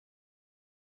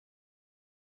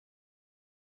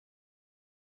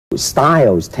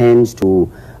Styles tends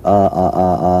to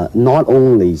not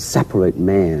only separate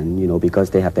men, because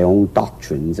they have their own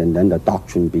doctrines, and then the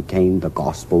doctrine became the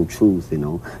gospel truth,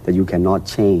 that you cannot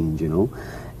change,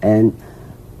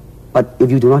 But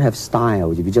if you do not have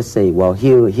styles, if you just say, well,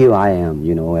 here I am,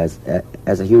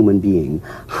 as a human being,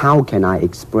 how can I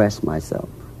express myself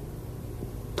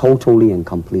totally and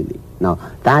completely? Now,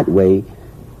 that way,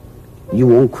 you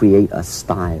won't create a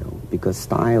style, because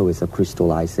style is a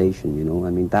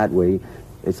crystallization, that way,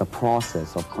 it's a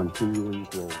process of continuing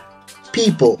growth.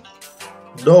 People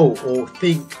know or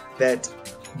think that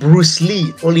Bruce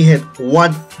Lee only had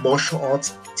one martial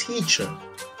arts teacher,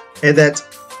 and that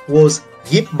was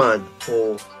Ip Man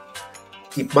or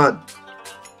Ip Man.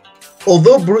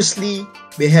 Although Bruce Lee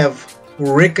may have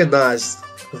recognized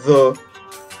the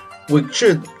Wing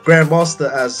Chun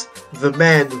Grandmaster as the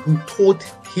man who taught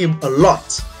him a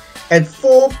lot and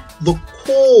formed the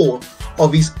core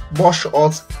of his martial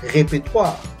arts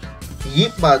repertoire,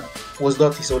 Ip Man was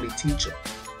not his only teacher.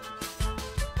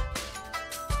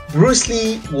 Bruce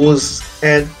Lee was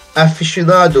an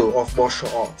aficionado of martial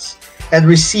arts and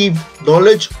received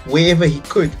knowledge wherever he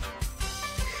could.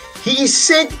 He is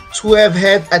said to have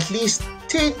had at least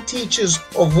 10 teachers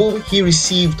of whom he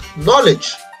received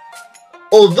knowledge.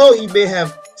 Although he may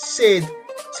have said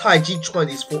Taiji Quan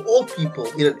is for all people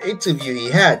in an interview he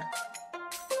had,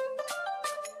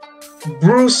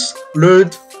 Bruce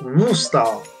learned Wu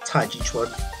Style Taiji Quan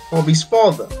from his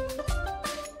father.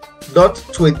 Not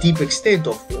to a deep extent,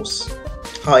 of course.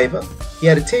 However, he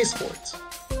had a taste for it.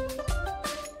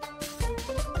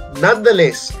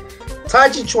 Nonetheless,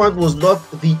 Taiji Quan was not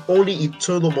the only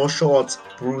internal martial arts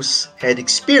Bruce had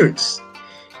experienced.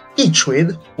 I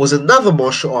Chuen was another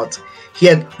martial art he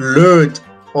had learned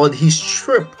on his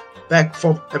trip back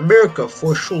from America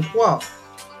for a short while.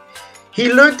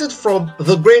 He learned it from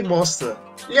the Great Master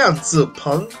Liang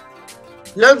Zipeng.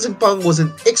 Liang Zipeng was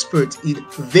an expert in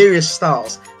various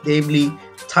styles, namely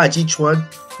Taiji Chuan,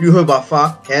 Liu He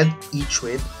Bafa, and I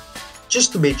Chuen,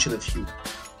 just to mention a few.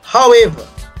 However,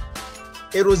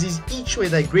 it was his I Chuen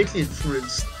that greatly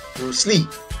influenced Bruce Lee.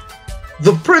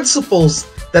 The principles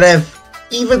that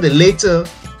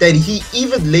he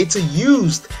even later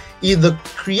used in the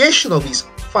creation of his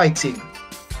fighting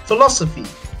philosophy,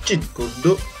 Jin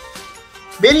Gun.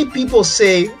 Many people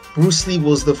say Bruce Lee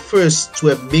was the first to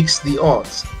have mixed the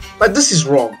arts, but this is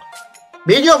wrong.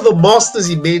 Many of the masters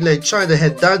in mainland China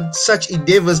had done such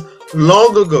endeavors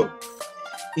long ago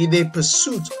in their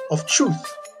pursuit of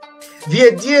truth.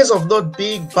 The ideas of not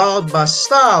being bound by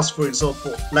styles, for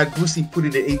example, like Bruce Lee put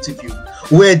in an interview,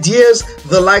 were ideas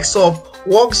the likes of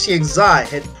Wang Xiangzai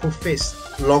had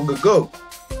professed long ago.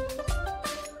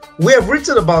 We have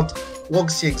written about Wang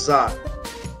Xiangzai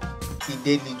in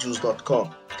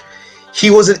DeadlyDuels.com. He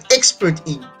was an expert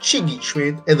in Qing I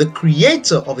Chuen and the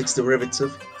creator of its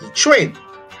derivative, I Chuen.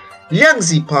 Liang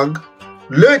Zipeng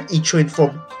learned I Chuen from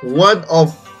one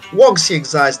of Wang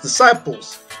Xiangzai's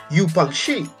disciples, Yu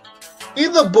Pangxi.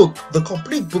 In the book, The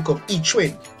Complete Book of I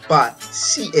Chuen by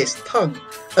C.S. Teng,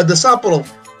 a disciple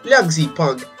of Liang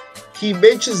Zipeng, he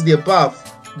mentions the above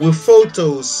with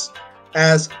photos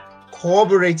as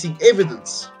corroborating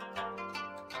evidence.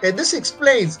 And this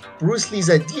explains Bruce Lee's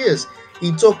ideas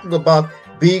in talking about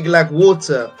being like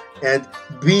water and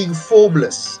being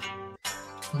formless.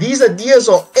 These ideas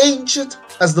are ancient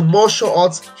as the martial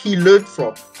arts he learned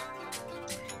from.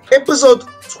 Episode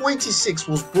 26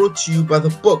 was brought to you by the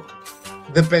book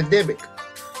The Pandemic,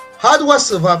 How Do I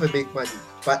Survive and Make Money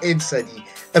by N. Sadi,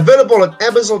 available on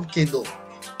Amazon Kindle.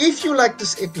 If you like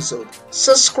this episode,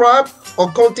 subscribe.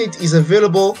 Our content is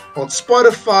available on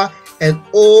Spotify and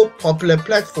all popular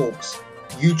platforms: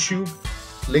 YouTube,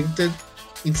 LinkedIn,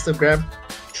 Instagram,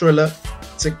 Triller,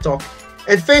 TikTok,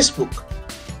 and Facebook.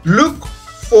 Look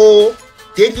for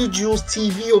DeadlyDuels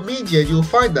TV or media and you'll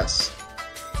find us.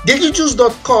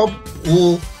 DeadlyDuels.com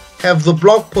will have the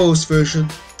blog post version.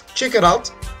 Check it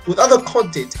out with other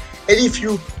content, and if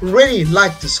you really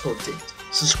like this content,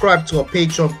 subscribe to our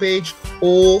Patreon page.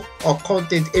 All our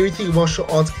content, everything martial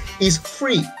arts, is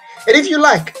free. And if you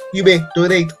like, you may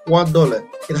donate $1.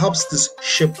 It helps this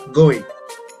ship going.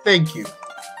 Thank you.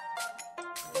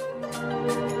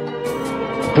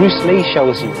 Bruce Lee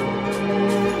shows you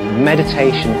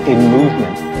meditation in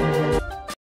movement.